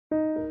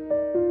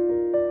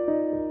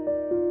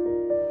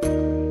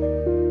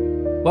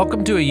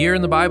Welcome to A Year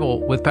in the Bible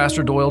with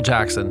Pastor Doyle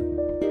Jackson.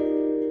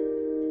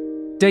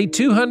 Day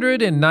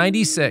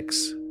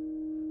 296,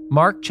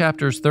 Mark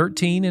chapters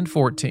 13 and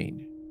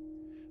 14,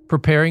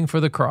 Preparing for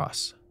the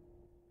Cross.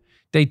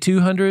 Day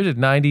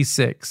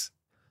 296.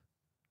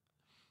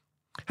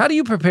 How do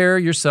you prepare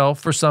yourself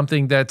for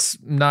something that's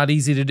not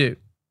easy to do?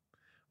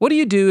 What do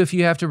you do if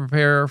you have to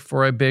prepare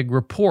for a big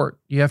report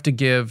you have to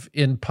give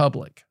in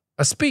public?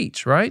 A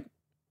speech, right?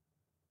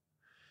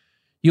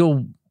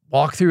 You'll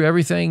walk through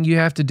everything you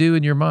have to do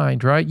in your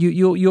mind, right?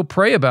 You'll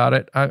pray about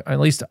it. At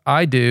least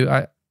I do.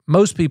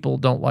 Most people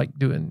don't like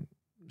doing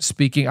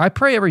speaking. I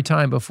pray every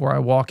time before I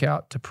walk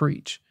out to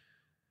preach.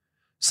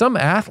 Some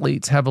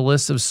athletes have a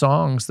list of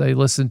songs they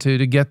listen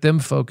to get them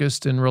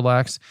focused and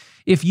relaxed.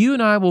 If you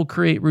and I will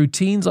create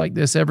routines like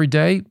this every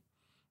day,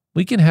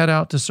 we can head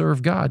out to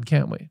serve God,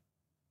 can't we?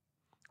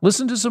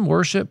 Listen to some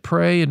worship,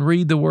 pray, and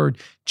read the Word.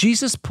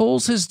 Jesus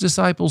pulls his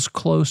disciples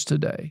close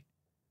today.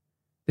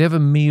 They have a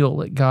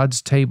meal at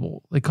God's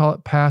table. They call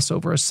it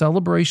Passover, a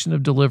celebration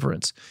of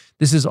deliverance.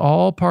 This is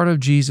all part of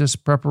Jesus'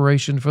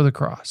 preparation for the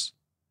cross.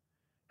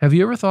 Have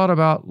you ever thought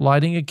about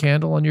lighting a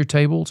candle on your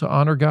table to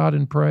honor God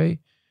and pray?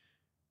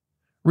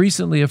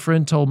 Recently, a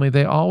friend told me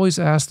they always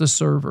ask the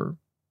server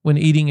when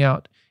eating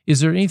out, "Is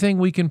there anything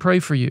we can pray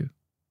for you?"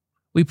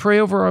 We pray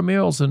over our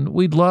meals, and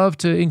we'd love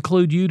to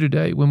include you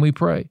today when we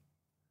pray.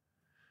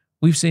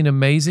 We've seen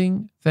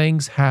amazing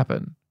things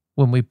happen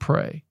when we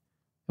pray,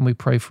 and we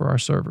pray for our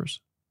servers.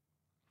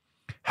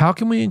 How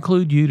can we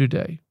include you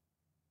today?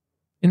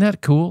 Isn't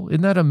that cool?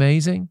 Isn't that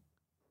amazing?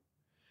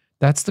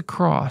 That's the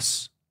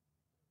cross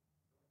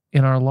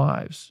in our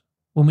lives.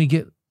 When we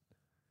get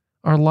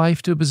our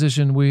life to a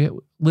position we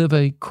live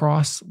a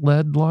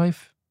cross-led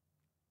life.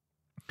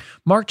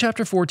 Mark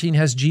chapter 14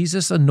 has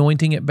Jesus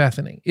anointing at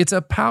Bethany. It's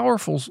a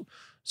powerful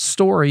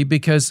story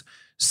because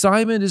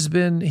Simon has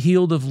been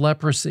healed of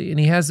leprosy, and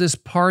he has this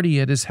party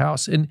at his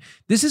house. And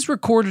this is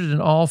recorded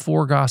in all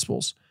four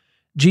Gospels.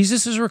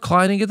 Jesus is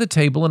reclining at the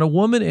table, and a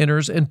woman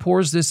enters and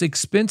pours this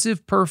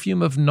expensive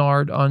perfume of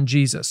nard on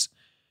Jesus.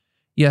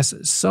 Yes,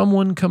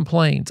 someone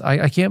complains.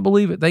 I can't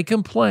believe it. They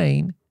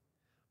complain,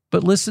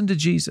 but listen to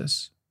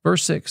Jesus.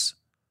 Verse 6,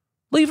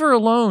 "Leave her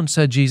alone,"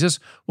 said Jesus.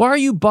 "Why are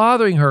you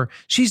bothering her?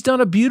 She's done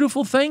a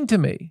beautiful thing to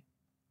me."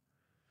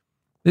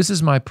 This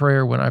is my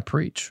prayer when I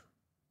preach,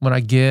 when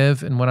I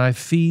give, and when I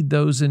feed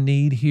those in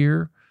need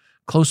here,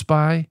 close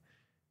by,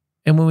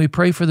 and when we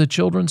pray for the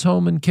children's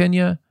home in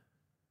Kenya.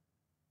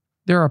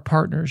 They're our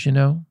partners, you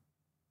know.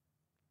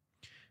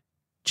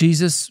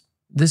 Jesus,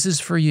 this is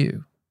for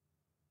you.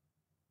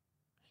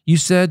 You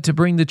said to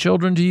bring the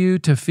children to you,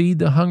 to feed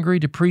the hungry,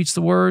 to preach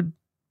the word.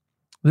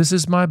 This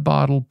is my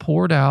bottle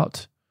poured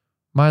out,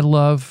 my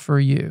love for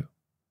you.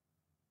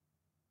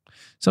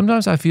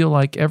 Sometimes I feel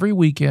like every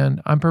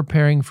weekend I'm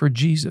preparing for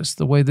Jesus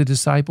the way the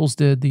disciples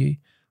did the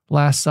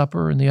Last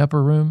Supper in the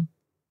upper room.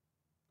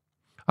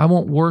 I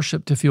want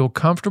worship to feel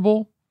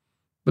comfortable,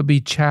 but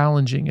be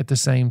challenging at the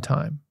same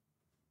time.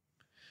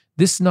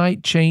 This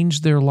night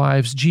changed their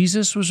lives.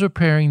 Jesus was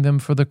preparing them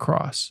for the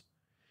cross.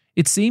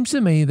 It seems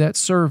to me that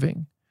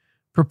serving,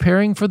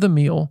 preparing for the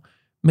meal,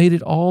 made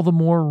it all the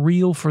more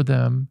real for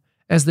them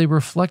as they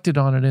reflected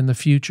on it in the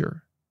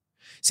future.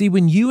 See,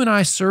 when you and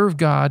I serve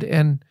God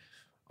and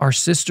our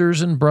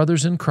sisters and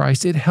brothers in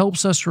Christ, it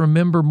helps us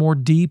remember more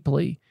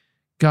deeply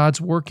God's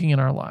working in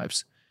our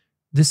lives.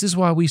 This is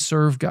why we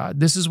serve God.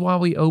 This is why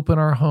we open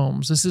our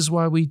homes. This is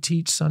why we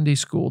teach Sunday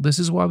school. This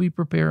is why we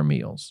prepare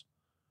meals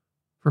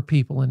for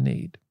people in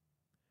need.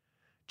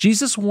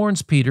 Jesus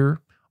warns Peter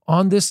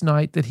on this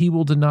night that he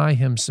will deny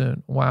him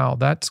soon. Wow,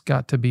 that's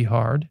got to be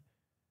hard.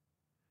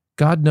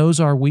 God knows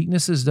our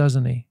weaknesses,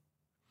 doesn't he?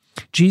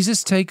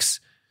 Jesus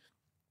takes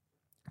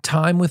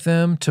time with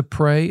them to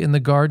pray in the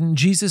garden.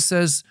 Jesus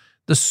says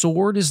the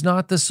sword is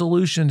not the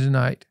solution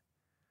tonight.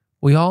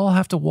 We all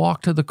have to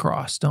walk to the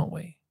cross, don't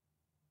we?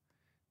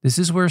 This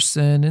is where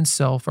sin and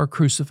self are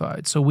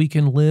crucified so we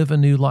can live a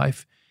new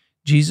life.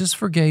 Jesus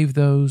forgave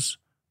those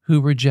who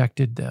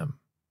rejected them.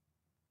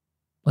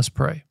 Let's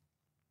pray.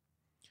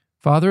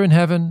 Father in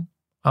heaven,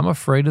 I'm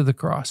afraid of the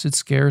cross. It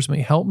scares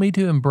me. Help me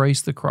to embrace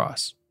the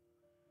cross.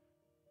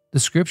 The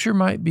scripture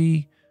might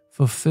be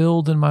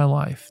fulfilled in my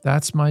life.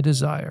 That's my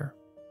desire.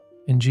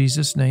 In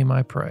Jesus' name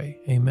I pray.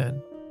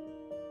 Amen.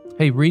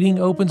 Hey, reading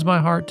opens my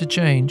heart to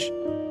change.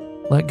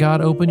 Let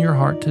God open your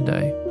heart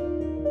today.